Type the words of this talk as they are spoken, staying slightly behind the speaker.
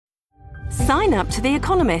Sign up to The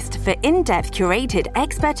Economist for in-depth curated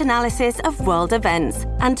expert analysis of world events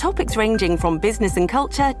and topics ranging from business and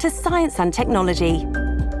culture to science and technology.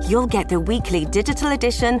 You'll get the weekly digital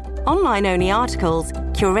edition, online-only articles,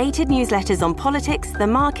 curated newsletters on politics, the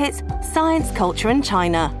markets, science, culture and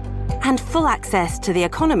China, and full access to The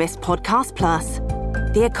Economist Podcast Plus.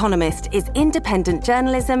 The Economist is independent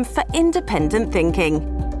journalism for independent thinking.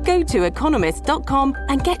 Go to economist.com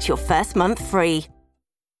and get your first month free.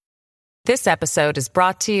 This episode is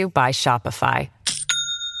brought to you by Shopify.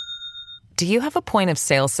 Do you have a point of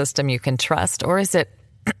sale system you can trust, or is it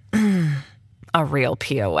a real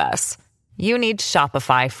POS? You need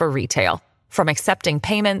Shopify for retail. From accepting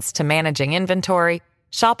payments to managing inventory,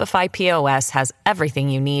 Shopify POS has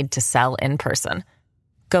everything you need to sell in person.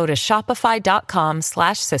 Go to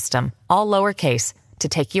shopify.com/system, all lowercase, to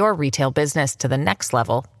take your retail business to the next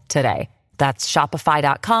level today. That's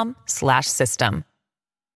shopify.com/system.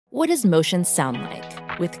 What does motion sound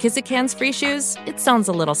like? With Kizikans free shoes, it sounds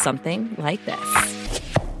a little something like this.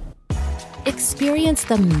 Experience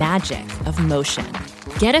the magic of motion.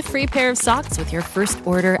 Get a free pair of socks with your first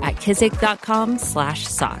order at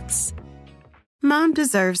kizik.com/socks. Mom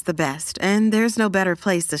deserves the best, and there's no better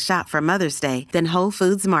place to shop for Mother's Day than Whole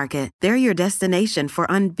Foods Market. They're your destination for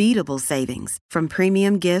unbeatable savings, from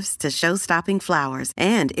premium gifts to show-stopping flowers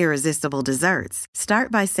and irresistible desserts.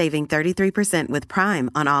 Start by saving 33% with Prime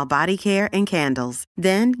on all body care and candles.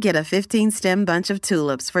 Then get a 15-stem bunch of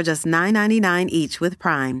tulips for just $9.99 each with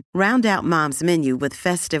Prime. Round out Mom's menu with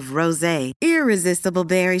festive rosé, irresistible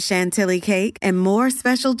berry chantilly cake, and more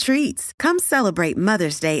special treats. Come celebrate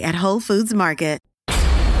Mother's Day at Whole Foods Market.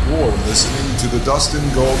 You're listening to the Dustin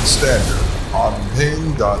Gold Standard on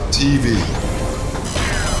Pain.tv.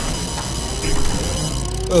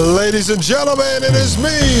 Ladies and gentlemen, it is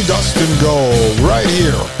me, Dustin Gold, right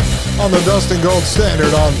here on the Dustin Gold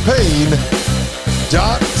Standard on Pain.tv.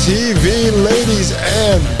 Ladies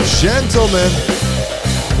and gentlemen,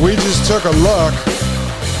 we just took a look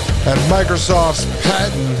at Microsoft's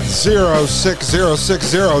patent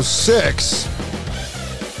 060606,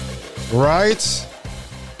 right?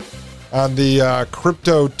 On the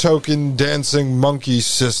crypto token dancing monkey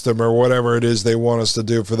system, or whatever it is they want us to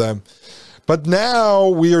do for them. But now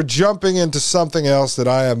we are jumping into something else that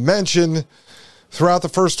I have mentioned throughout the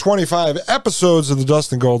first 25 episodes of the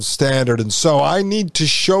Dustin Gold Standard. And so I need to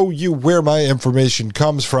show you where my information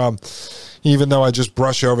comes from, even though I just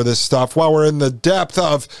brush over this stuff while we're in the depth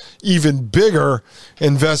of even bigger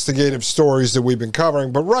investigative stories that we've been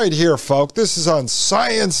covering. But right here, folks, this is on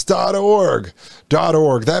science.org.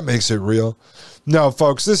 That makes it real. No,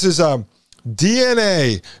 folks, this is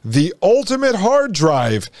DNA, the ultimate hard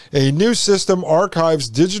drive. A new system archives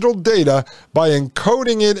digital data by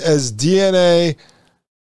encoding it as DNA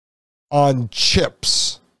on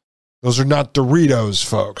chips. Those are not Doritos,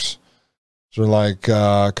 folks. They're like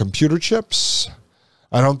computer chips.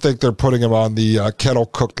 I don't think they're putting them on the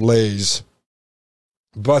kettle-cooked Lay's.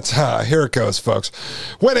 But here it goes, folks.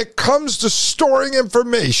 When it comes to storing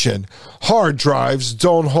information, hard drives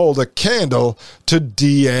don't hold a candle to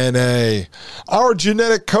DNA. Our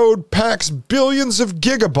genetic code packs billions of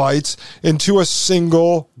gigabytes into a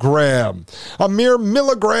single gram. A mere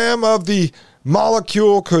milligram of the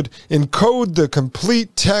molecule could encode the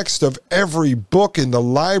complete text of every book in the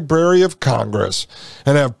Library of Congress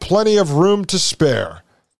and have plenty of room to spare.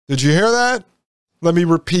 Did you hear that? Let me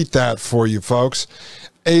repeat that for you, folks.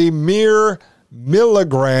 A mere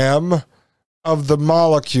milligram of the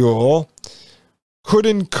molecule could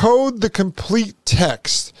encode the complete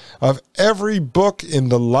text of every book in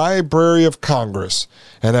the Library of Congress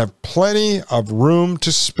and have plenty of room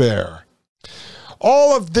to spare.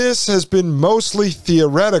 All of this has been mostly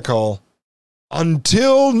theoretical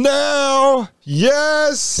until now.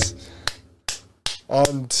 Yes!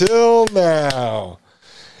 Until now.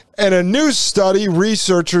 In a new study,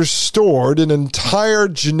 researchers stored an entire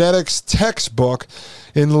genetics textbook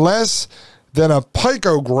in less than a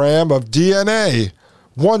picogram of DNA,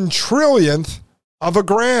 1/1,000,000th of a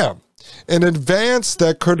gram, an advance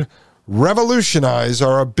that could revolutionize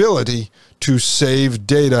our ability to save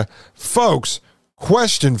data. Folks,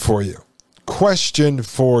 question for you.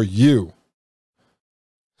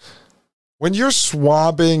 When you're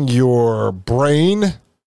swabbing your brain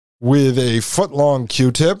with a foot-long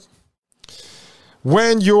Q-tip,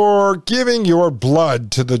 when you're giving your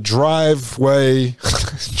blood to the drive-by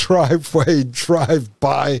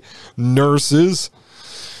nurses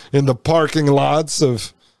in the parking lots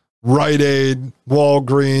of Rite Aid,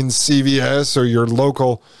 Walgreens, CVS, or your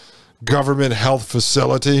local government health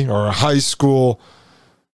facility or a high school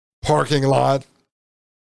parking lot,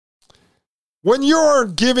 when you're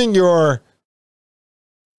giving your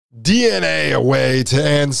DNA away to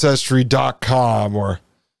Ancestry.com or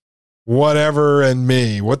whatever and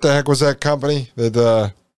me. What the heck was that company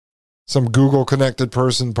that some Google-connected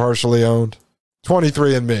person partially owned?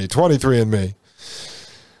 23andMe.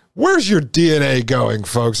 Where's your DNA going,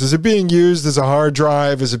 folks? Is it being used as a hard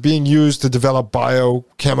drive? Is it being used to develop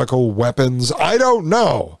biochemical weapons? I don't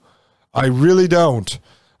know. I really don't.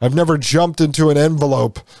 I've never jumped into an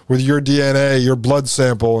envelope with your DNA, your blood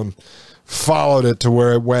sample, and followed it to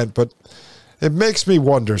where it went, but it makes me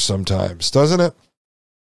wonder sometimes, doesn't it?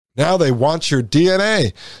 Now they want your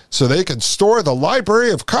DNA so they can store the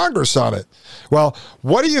Library of Congress on it. Well,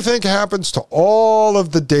 what do you think happens to all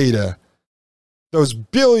of the data? Those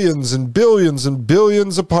billions and billions and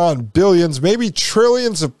billions upon billions, maybe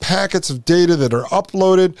trillions of packets of data that are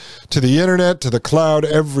uploaded to the internet, to the cloud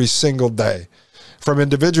every single day. From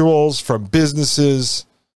individuals, from businesses,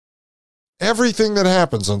 everything that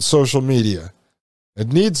happens on social media.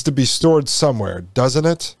 It needs to be stored somewhere, doesn't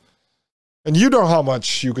it? And you know how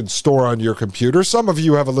much you can store on your computer. Some of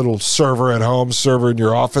you have a little server at home, server in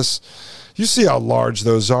your office. You see how large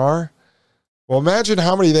those are. Well, imagine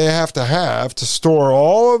how many they have to store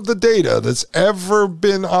all of the data that's ever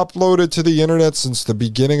been uploaded to the internet since the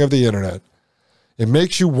beginning of the internet. It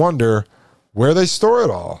makes you wonder where they store it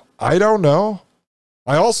all. I don't know.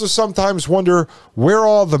 I also sometimes wonder where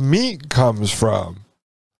all the meat comes from.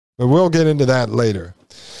 But we'll get into that later.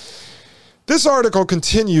 This article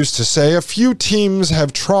continues to say a few teams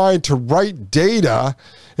have tried to write data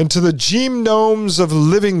into the genomes of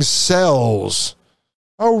living cells.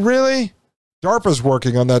 Oh, really? DARPA's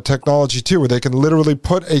working on that technology too, where they can literally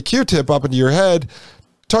put a Q-tip up into your head,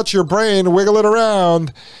 touch your brain, wiggle it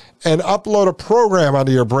around, and upload a program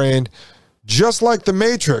onto your brain, just like the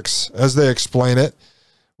Matrix, as they explain it,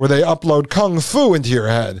 where they upload Kung Fu into your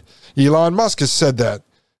head. Elon Musk has said that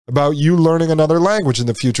about you learning another language in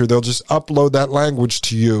the future. They'll just upload that language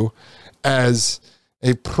to you as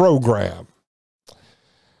a program.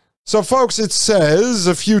 So, folks, it says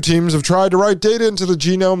a few teams have tried to write data into the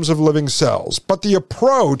genomes of living cells, but the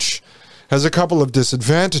approach has a couple of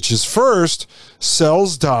disadvantages. First,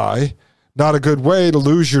 cells die. Not a good way to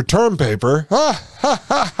lose your term paper.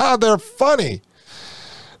 They're funny.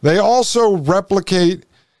 They also replicate,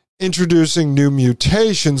 introducing new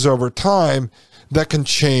mutations over time that can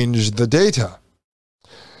change the data.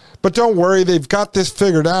 But don't worry, they've got this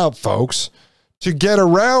figured out, folks. To get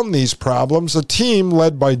around these problems, a team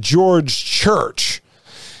led by George Church,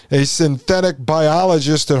 a synthetic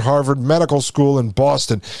biologist at Harvard Medical School in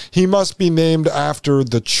Boston. He must be named after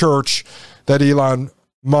the church that Elon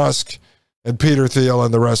Musk and Peter Thiel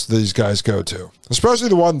and the rest of these guys go to, especially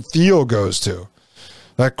the one Thiel goes to.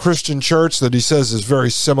 That Christian church that he says is very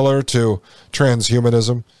similar to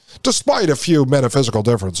transhumanism, despite a few metaphysical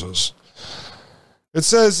differences. It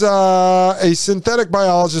says a synthetic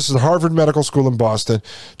biologist at Harvard Medical School in Boston,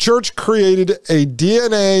 Church created a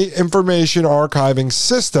DNA information archiving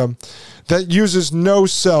system that uses no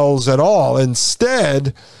cells at all.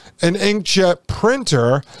 Instead, an inkjet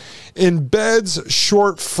printer embeds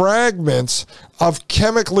short fragments of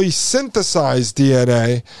chemically synthesized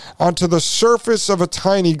DNA onto the surface of a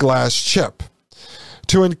tiny glass chip.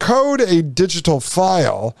 To encode a digital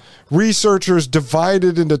file, researchers divide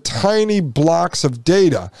it into tiny blocks of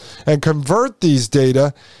data and convert these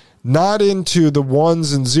data not into the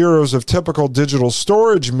ones and zeros of typical digital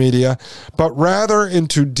storage media, but rather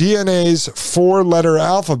into DNA's four-letter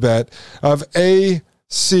alphabet of A,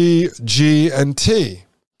 C, G, and T.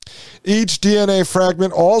 Each DNA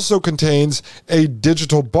fragment also contains a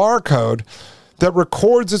digital barcode that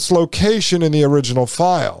records its location in the original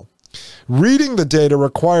file. Reading the data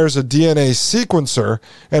requires a DNA sequencer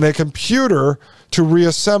and a computer to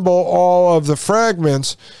reassemble all of the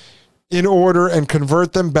fragments in order and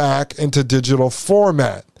convert them back into digital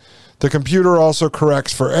format. The computer also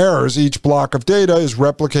corrects for errors. Each block of data is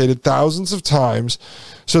replicated thousands of times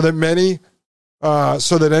so that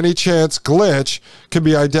any chance glitch can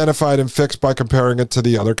be identified and fixed by comparing it to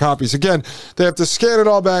the other copies. Again, they have to scan it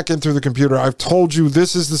all back in through the computer. I've told you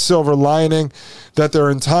this is the silver lining, that their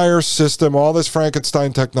entire system, all this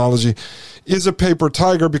Frankenstein technology, is a paper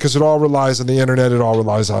tiger because it all relies on the internet. It all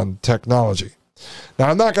relies on technology. Now,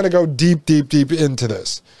 I'm not going to go deep into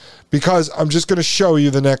this because I'm just going to show you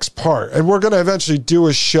the next part. And we're going to eventually do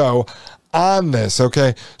a show on this,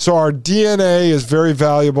 okay? So our DNA is very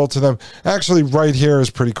valuable to them. Actually, right here is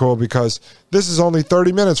pretty cool because this is only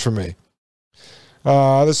 30 minutes from me.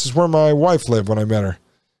 This is where my wife lived when I met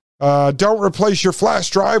her. Don't replace your flash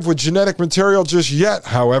drive with genetic material just yet,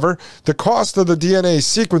 however. The cost of the DNA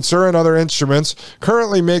sequencer and other instruments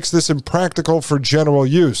currently makes this impractical for general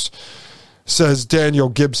use. says Daniel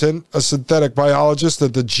Gibson, a synthetic biologist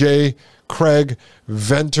at the J. Craig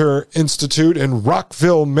Venter Institute in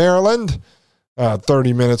Rockville, Maryland.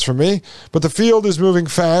 30 minutes from me. But the field is moving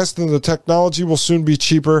fast, and the technology will soon be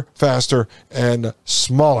cheaper, faster, and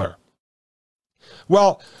smaller.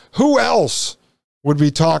 Well, who else would be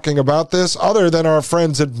talking about this other than our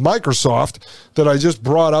friends at Microsoft that I just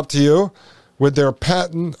brought up to you with their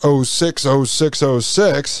patent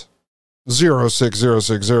 060606,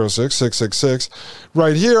 06060666,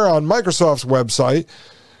 right here on Microsoft's website.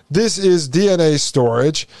 This is DNA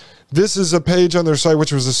storage. This is a page on their site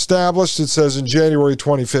which was established, it says, in January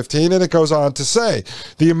 2015, and it goes on to say,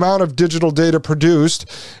 the amount of digital data produced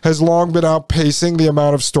has long been outpacing the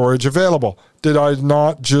amount of storage available. Did I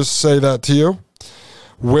not just say that to you?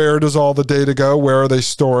 Where does all the data go? Where are they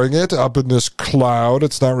storing it? Up in this cloud.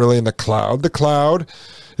 It's not really in the cloud. The cloud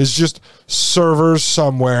is just servers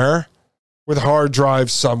somewhere with hard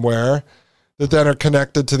drives somewhere that then are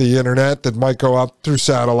connected to the internet that might go up through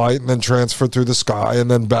satellite and then transfer through the sky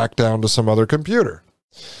and then back down to some other computer.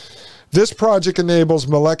 This project enables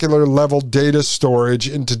molecular level data storage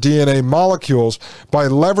into DNA molecules by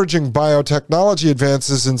leveraging biotechnology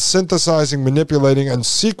advances in synthesizing, manipulating, and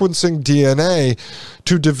sequencing DNA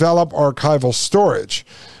to develop archival storage.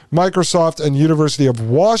 Microsoft and University of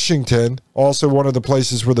Washington, also one of the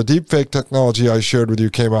places where the deepfake technology I shared with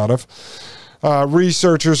you came out of,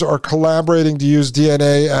 researchers are collaborating to use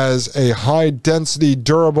DNA as a high-density,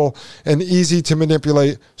 durable, and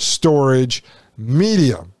easy-to-manipulate storage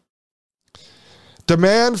medium.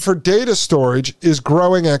 Demand for data storage is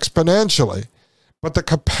growing exponentially, but the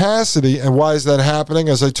capacity, and why is that happening?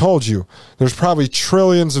 As I told you, there's probably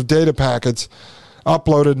trillions of data packets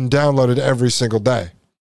uploaded and downloaded every single day.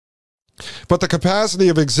 But the capacity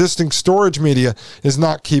of existing storage media is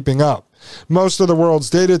not keeping up. Most of the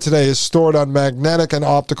world's data today is stored on magnetic and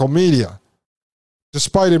optical media.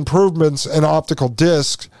 Despite improvements in optical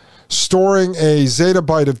disks, storing a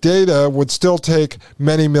zettabyte of data would still take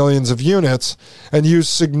many millions of units and use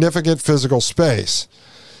significant physical space.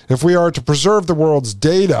 If we are to preserve the world's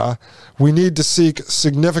data, we need to seek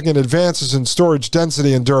significant advances in storage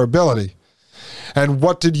density and durability. And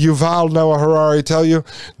what did Yuval Noah Harari tell you?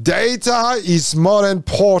 Data is more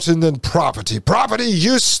important than property. Property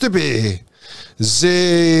used to be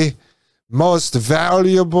the most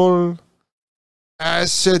valuable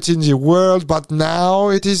asset in the world, but now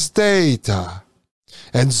it is data.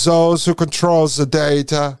 And those who control the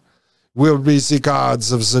data will be the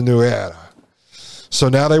gods of the new era. So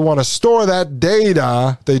now they want to store that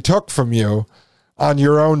data they took from you on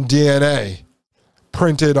your own DNA,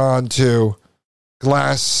 printed onto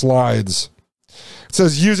glass slides. It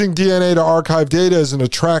says using DNA to archive data is an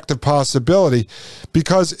attractive possibility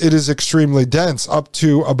because it is extremely dense, up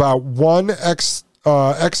to about 1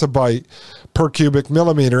 exabyte per cubic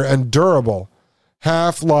millimeter, and durable,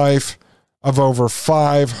 half-life of over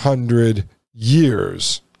 500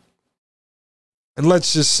 years. And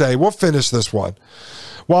let's just say, we'll finish this one.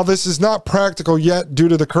 While this is not practical yet due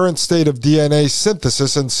to the current state of DNA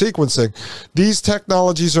synthesis and sequencing, these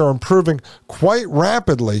technologies are improving quite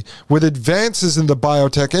rapidly with advances in the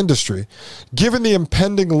biotech industry. Given the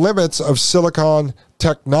impending limits of silicon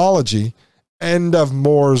technology, end of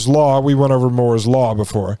Moore's Law, we went over Moore's Law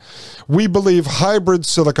before, we believe hybrid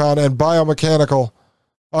silicon and biochemical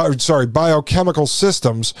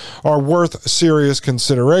systems are worth serious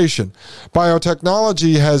consideration.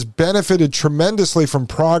 Biotechnology has benefited tremendously from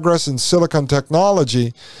progress in silicon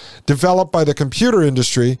technology developed by the computer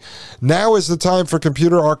industry. Now is the time for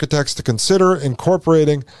computer architects to consider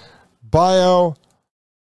incorporating biomolecules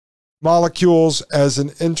as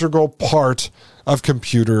an integral part of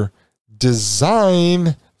computer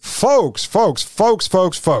design. Folks.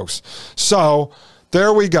 So,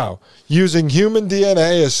 there we go. Using human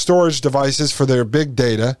DNA as storage devices for their big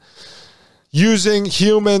data, using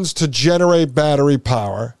humans to generate battery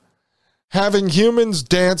power, having humans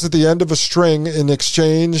dance at the end of a string in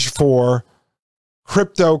exchange for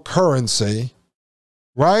cryptocurrency,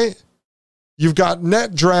 right? You've got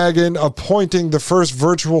NetDragon appointing the first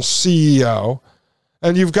virtual CEO,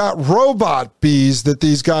 and you've got robot bees that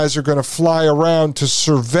these guys are going to fly around to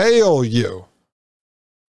surveil you.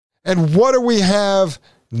 And what do we have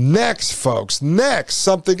next, folks? Next,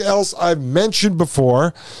 something else I've mentioned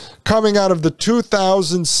before, coming out of the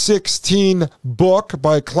 2016 book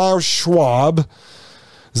by Klaus Schwab,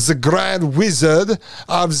 the Grand Wizard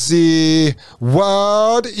of the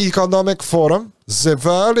World Economic Forum,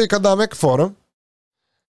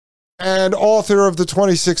 and author of the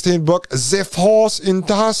 2016 book, The Fourth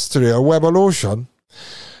Industrial Revolution,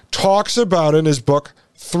 talks about in his book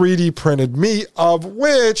 3D printed meat, of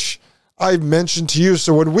which I've mentioned to you.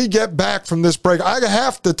 So when we get back from this break, I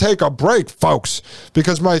have to take a break, folks,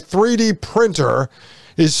 because my 3D printer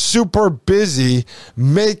is super busy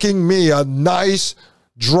making me a nice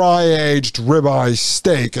dry-aged ribeye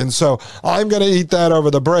steak. And so I'm going to eat that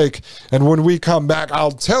over the break. And when we come back,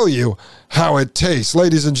 I'll tell you how it tastes.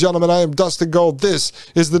 Ladies and gentlemen, I am Dustin Gold. This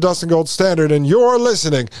is the Dustin Gold Standard, and you're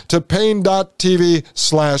listening to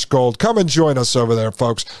Pain.tv/gold. Come and join us over there,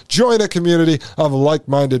 folks. Join a community of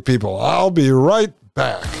like-minded people. I'll be right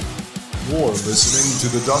back. You're listening to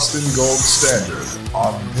the Dustin Gold Standard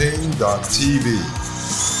on Pain.tv.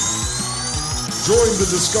 Join the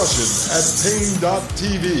discussion at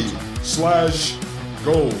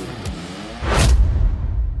Pain.tv/gold.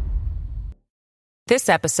 This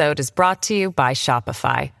episode is brought to you by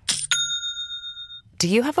Shopify. Do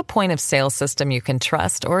you have a point of sale system you can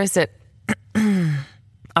trust, or is it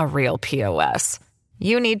a real POS?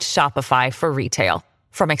 You need Shopify for retail.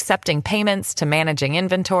 From accepting payments to managing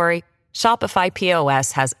inventory, Shopify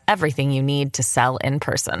POS has everything you need to sell in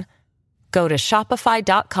person. Go to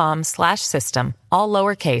shopify.com/system, all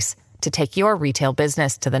lowercase, to take your retail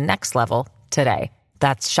business to the next level today.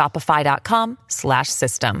 That's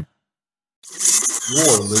shopify.com/system.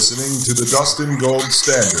 You're listening to the Dustin Gold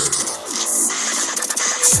Standard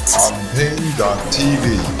on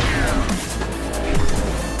Pain.tv.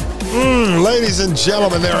 Ladies and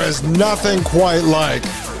gentlemen, there is nothing quite like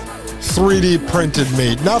 3D printed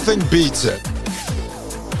meat. Nothing beats it.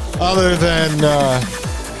 Other than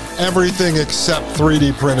everything except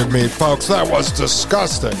 3D printed meat, folks. That was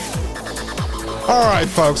disgusting. All right,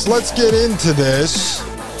 folks, let's get into this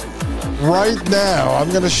right now.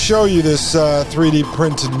 I'm going to show you this 3D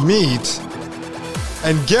printed meat.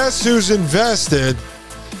 And guess who's invested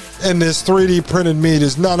in this 3D printed meat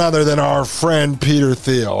is none other than our friend Peter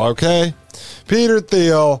Thiel, okay? Peter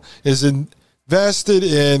Thiel is invested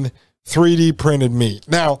in 3D printed meat.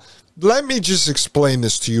 Now, let me just explain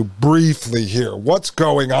this to you briefly here. What's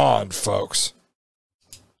going on, folks?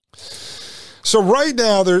 So right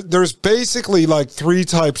now, there's basically like three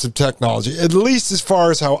types of technology, at least as far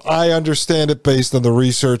as how I understand it based on the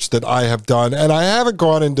research that I have done. And I haven't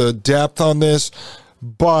gone into depth on this,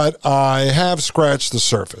 but I have scratched the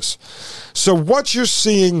surface. So what you're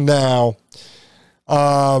seeing now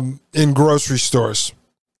in grocery stores,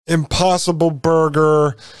 Impossible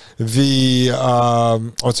Burger, the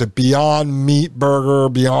Beyond Meat Burger,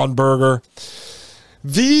 Beyond Burger.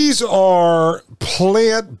 These are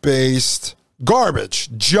plant-based garbage,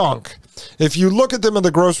 junk. If you look at them on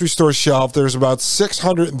the grocery store shelf, there's about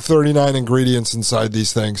 639 ingredients inside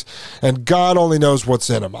these things, and God only knows what's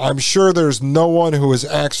in them. I'm sure there's no one who has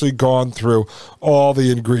actually gone through all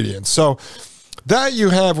the ingredients. So that you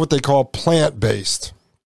have what they call plant-based.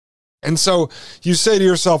 And so you say to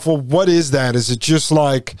yourself, well, what is that? Is it just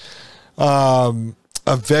like a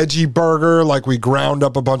veggie burger, like we ground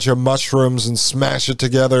up a bunch of mushrooms and smash it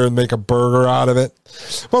together and make a burger out of it?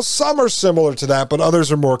 Well, some are similar to that, but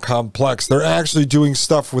others are more complex. They're actually doing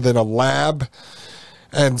stuff within a lab,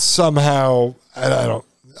 and somehow, I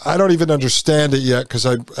don't even understand it yet because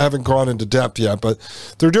I haven't gone into depth yet, but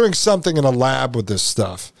they're doing something in a lab with this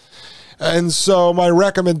stuff. And so my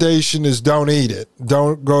recommendation is don't eat it.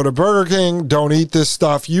 Don't go to Burger King. Don't eat this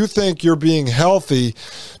stuff. You think you're being healthy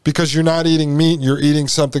because you're not eating meat. You're eating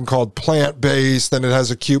something called plant-based, and it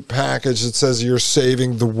has a cute package that says you're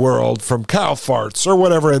saving the world from cow farts or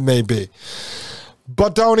whatever it may be.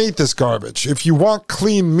 But don't eat this garbage. If you want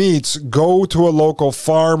clean meats, go to a local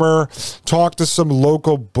farmer, talk to some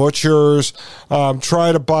local butchers,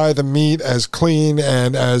 try to buy the meat as clean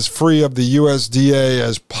and as free of the USDA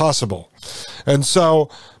as possible. And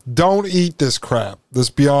so don't eat this crap,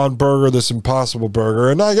 this Beyond Burger, this Impossible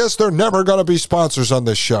Burger. And I guess they're never going to be sponsors on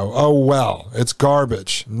this show. Oh, well, it's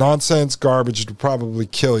garbage. Nonsense garbage to probably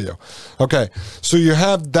kill you. Okay, so you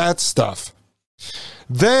have that stuff.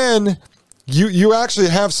 Then you actually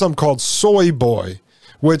have some called Soy Boy,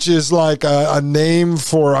 which is like a name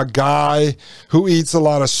for a guy who eats a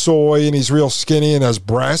lot of soy, and he's real skinny and has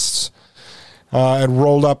breasts and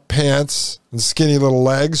rolled up pants and skinny little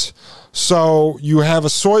legs. So you have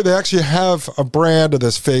they actually have a brand of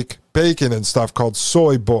this fake bacon and stuff called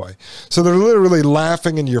Soy Boy. So they're literally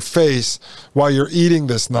laughing in your face while you're eating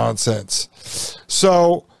this nonsense.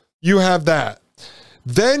 So you have that.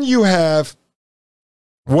 Then you have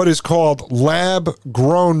what is called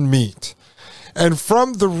lab-grown meat. And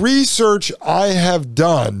from the research I have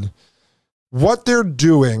done, what they're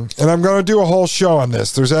doing, and I'm going to do a whole show on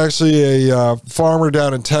this. There's actually a farmer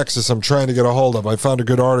down in Texas I'm trying to get a hold of. I found a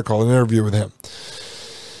good article, an interview with him.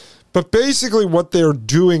 But basically what they're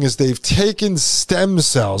doing is they've taken stem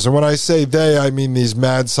cells, and when I say they, I mean these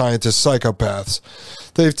mad scientist psychopaths.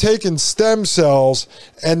 They've taken stem cells,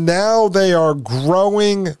 and now they are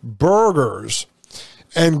growing burgers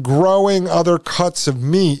and growing other cuts of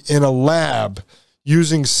meat in a lab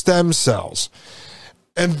using stem cells.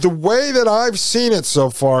 And the way that I've seen it so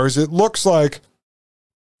far is it looks like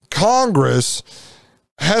Congress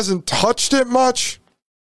hasn't touched it much.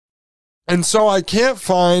 And so I can't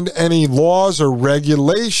find any laws or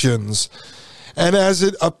regulations. And as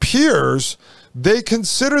it appears, they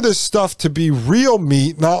consider this stuff to be real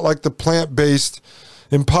meat, not like the plant-based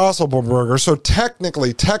Impossible Burger. So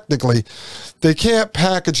technically, they can't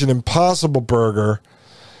package an Impossible Burger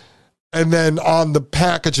and then on the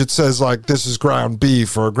package it says like this is ground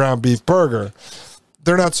beef or a ground beef burger.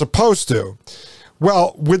 They're not supposed to.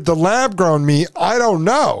 Well, with the lab-grown meat, I don't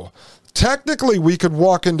know. Technically, we could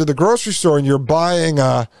walk into the grocery store and you're buying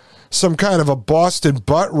some kind of a Boston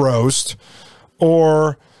butt roast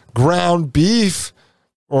or ground beef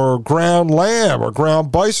or ground lamb or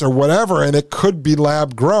ground bison or whatever, and it could be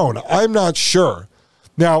lab-grown. I'm not sure.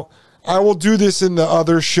 Now, I will do this in the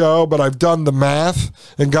other show, but I've done the math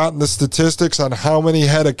and gotten the statistics on how many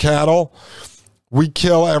head of cattle we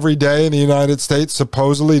kill every day in the United States,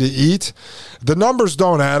 supposedly to eat. The numbers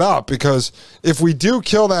don't add up because if we do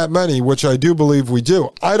kill that many, which I do believe we do,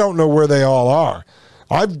 I don't know where they all are.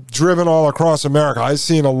 I've driven all across America. I've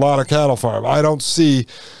seen a lot of cattle farms. I don't see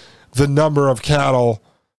the number of cattle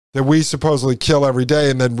that we supposedly kill every day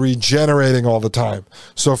and then regenerating all the time.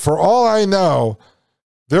 So for all I know,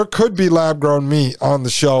 there could be lab-grown meat on the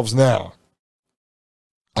shelves now.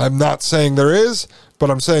 I'm not saying there is, but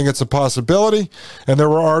I'm saying it's a possibility. And there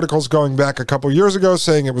were articles going back a couple years ago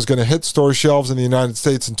saying it was going to hit store shelves in the United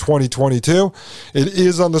States in 2022. It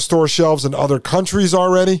is on the store shelves in other countries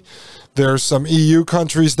already. There's some EU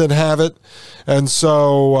countries that have it. And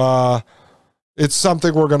so it's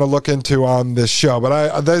something we're going to look into on this show.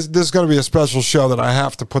 But this is going to be a special show that I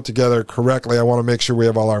have to put together correctly. I want to make sure we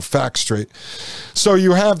have all our facts straight. So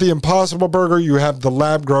you have the Impossible Burger, you have the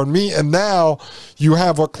lab-grown meat, and now you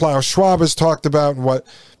have what Klaus Schwab has talked about and what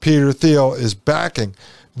Peter Thiel is backing.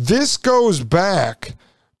 This goes back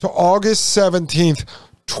to August 17th,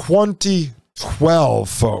 2012,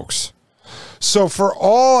 folks. So for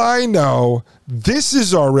all I know, this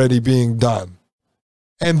is already being done.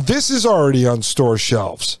 And this is already on store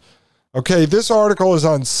shelves. Okay, this article is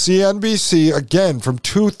on CNBC, again, from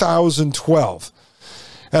 2012.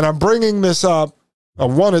 And I'm bringing this up.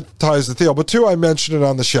 One, it ties to Thiel, but two, I mentioned it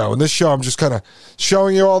on the show. In this show, I'm just kind of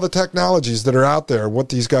showing you all the technologies that are out there, what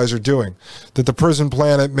these guys are doing, that the prison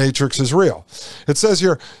planet matrix is real. It says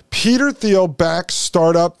here, Peter Thiel backs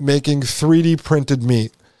startup making 3D printed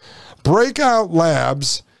meat. Breakout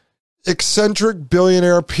Labs, eccentric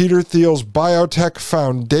billionaire Peter Thiel's biotech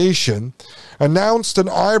foundation, announced an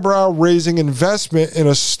eyebrow-raising investment in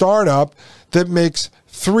a startup that makes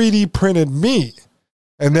 3D printed meat.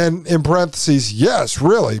 And then in parentheses, yes,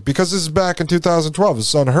 really, because this is back in 2012.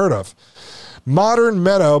 It's unheard of. Modern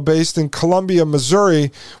Meadow, based in Columbia,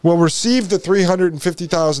 Missouri, will receive the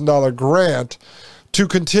 $350,000 grant to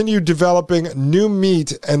continue developing new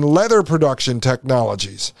meat and leather production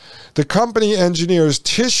technologies. The company engineers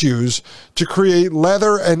tissues to create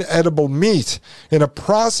leather and edible meat in a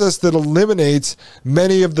process that eliminates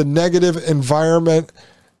many of the negative environment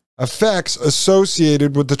effects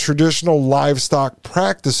associated with the traditional livestock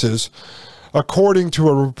practices, according to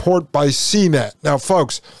a report by CNET. Now,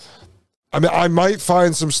 folks, I might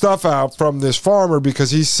find some stuff out from this farmer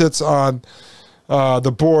because he sits on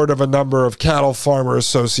the board of a number of cattle farmer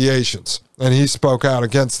associations, and he spoke out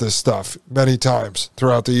against this stuff many times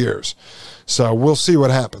throughout the years. So we'll see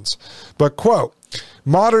what happens. But, quote,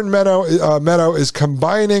 Modern Meadow is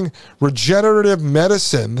combining regenerative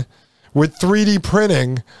medicine with 3D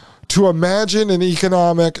printing to imagine an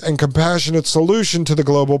economic and compassionate solution to the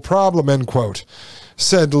global problem, end quote,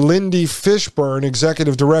 said Lindy Fishburne,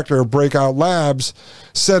 executive director of Breakout Labs,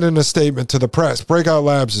 said in a statement to the press. Breakout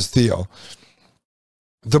Labs is Thiel.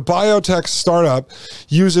 The biotech startup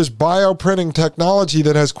uses bioprinting technology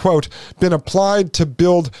that has, quote, been applied to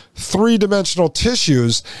build three-dimensional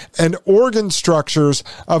tissues and organ structures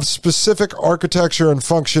of specific architecture and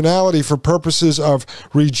functionality for purposes of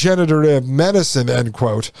regenerative medicine, end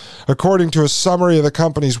quote, according to a summary of the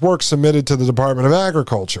company's work submitted to the Department of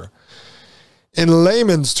Agriculture. In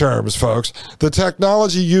layman's terms, folks, the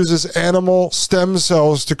technology uses animal stem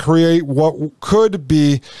cells to create what could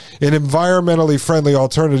be an environmentally friendly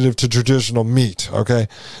alternative to traditional meat, okay?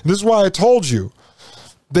 And this is why I told you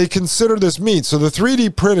they consider this meat. So the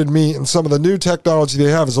 3D printed meat and some of the new technology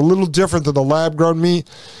they have is a little different than the lab-grown meat.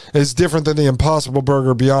 It's different than the Impossible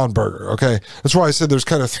Burger, Beyond Burger, okay? That's why I said there's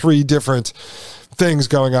kind of three different things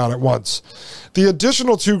going on at once. The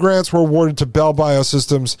additional 2 grants were awarded to Bell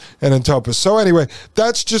Biosystems and Entopus. So anyway,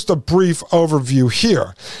 that's just a brief overview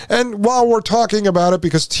here. And while we're talking about it,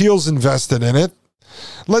 because Thiel's invested in it,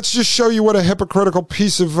 let's just show you what a hypocritical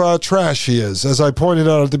piece of trash he is. As I pointed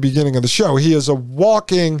out at the beginning of the show, he is a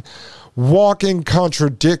walking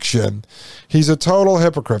contradiction. He's a total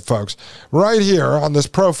hypocrite, folks. Right here on this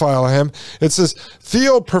profile of him, it says,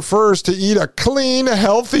 Thiel prefers to eat a clean,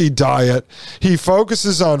 healthy diet. He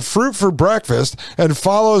focuses on fruit for breakfast and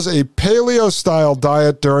follows a paleo-style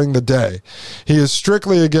diet during the day. He is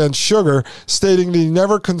strictly against sugar, stating that he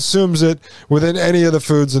never consumes it within any of the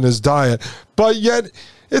foods in his diet. But yet,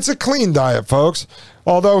 it's a clean diet, folks.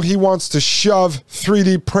 Although he wants to shove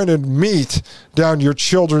 3D printed meat down your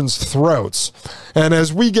children's throats. And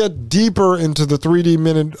as we get deeper into the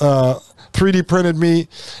 3D printed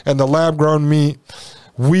meat and the lab-grown meat,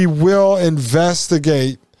 we will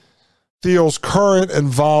investigate Thiel's current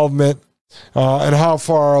involvement and how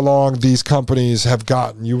far along these companies have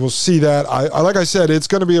gotten. You will see that. Like I said, it's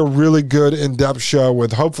going to be a really good in-depth show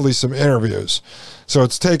with hopefully some interviews. So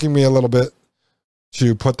it's taking me a little bit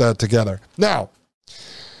to put that together. Now,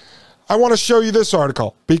 I want to show you this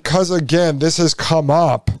article because, again, this has come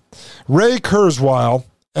up. Ray Kurzweil,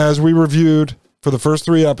 as we reviewed for the first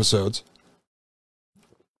 3 episodes.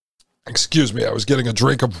 Excuse me, I was getting a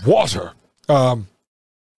drink of water.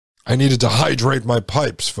 I needed to hydrate my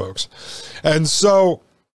pipes, folks. And so,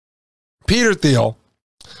 Peter Thiel,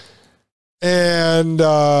 and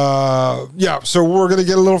so we're going to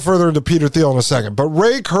get a little further into Peter Thiel in a second. But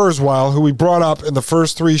Ray Kurzweil, who we brought up in the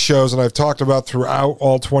first 3 shows and I've talked about throughout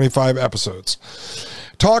all 25 episodes,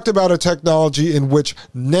 talked about a technology in which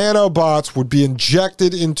nanobots would be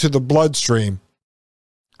injected into the bloodstream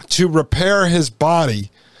to repair his body,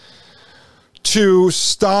 to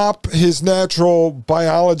stop his natural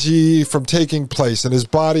biology from taking place and his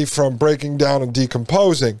body from breaking down and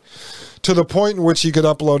decomposing, to the point in which he could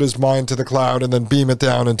upload his mind to the cloud and then beam it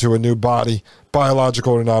down into a new body,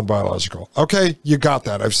 biological or non-biological. Okay, you got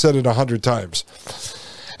that. I've said it 100 times.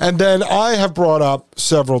 And then I have brought up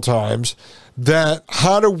several times that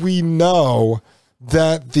how do we know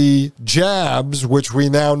that the jabs, which we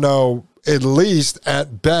now know at least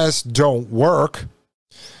at best don't work?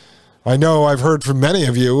 I know I've heard from many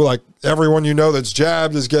of you, like everyone you know that's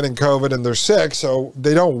jabbed is getting COVID and they're sick, so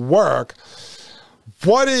they don't work.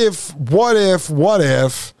 What if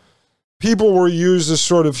people were used as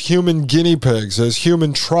sort of human guinea pigs, as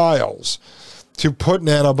human trials to put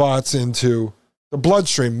nanobots into the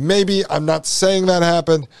bloodstream? Maybe, I'm not saying that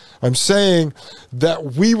happened. I'm saying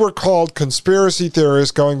that we were called conspiracy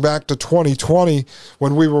theorists going back to 2020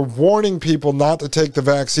 when we were warning people not to take the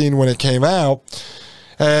vaccine when it came out.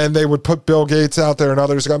 And they would put Bill Gates out there and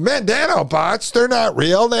others go, man, nanobots, they're not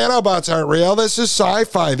real. Nanobots aren't real. This is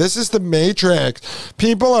sci-fi. This is the Matrix.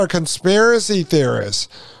 People are conspiracy theorists.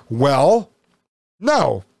 Well,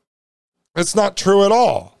 no, it's not true at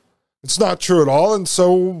all. It's not true at all. And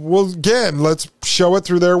so, let's show it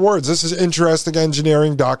through their words. This is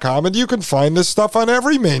interestingengineering.com, and you can find this stuff on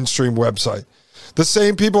every mainstream website. The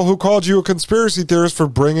same people who called you a conspiracy theorist for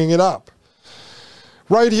bringing it up.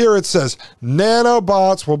 Right here it says,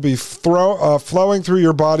 nanobots will be flowing through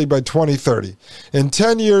your body by 2030. In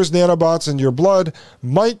 10 years, nanobots in your blood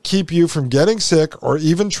might keep you from getting sick or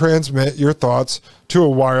even transmit your thoughts to a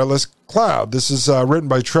wireless cloud. This is written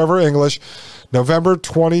by Trevor English, November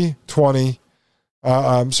 20th,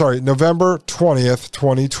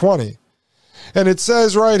 2020. And it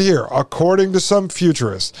says right here, according to some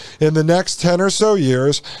futurists, in the next 10 or so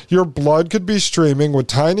years, your blood could be streaming with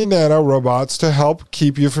tiny nanorobots to help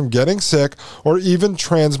keep you from getting sick or even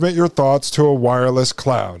transmit your thoughts to a wireless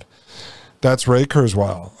cloud. That's Ray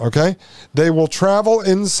Kurzweil, okay? They will travel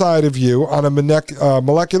inside of you on a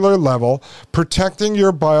molecular level, protecting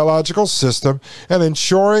your biological system and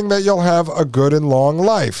ensuring that you'll have a good and long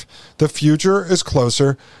life. The future is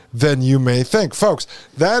closer than you may think. Folks,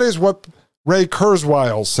 that is what Ray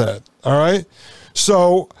Kurzweil said, all right?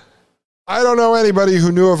 So I don't know anybody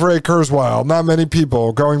who knew of Ray Kurzweil, not many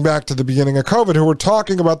people, going back to the beginning of COVID, who were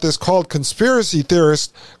talking about this called conspiracy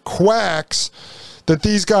theorist quacks, that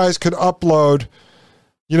these guys could upload,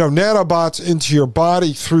 nanobots into your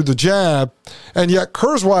body through the jab. And yet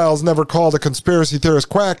Kurzweil's never called a conspiracy theorist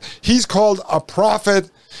quack. He's called a prophet.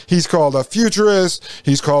 He's called a futurist.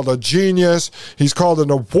 He's called a genius. He's called an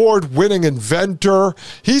award-winning inventor.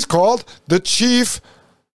 He's called the chief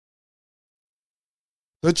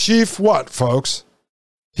what, folks?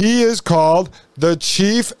 He is called the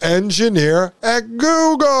chief engineer at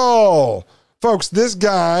Google. Folks, this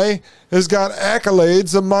guy has got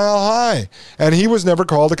accolades a mile high, and he was never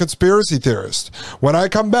called a conspiracy theorist. When I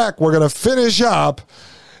come back, we're going to finish up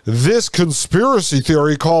this conspiracy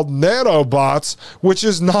theory called nanobots, which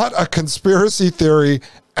is not a conspiracy theory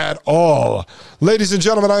at all. Ladies and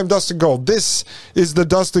gentlemen, I'm Dustin Gold. This is the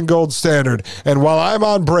Dustin Gold Standard. And while I'm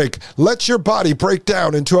on break, let your body break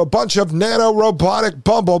down into a bunch of nano-robotic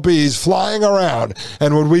bumblebees flying around.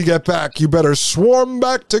 And when we get back, you better swarm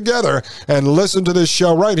back together and listen to this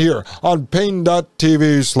show right here on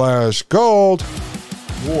Pain.tv/gold.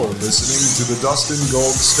 You're listening to the Dustin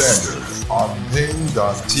Gold Standard on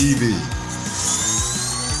Pain.tv.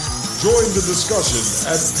 Join the discussion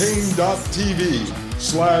at Pain.tv/gold.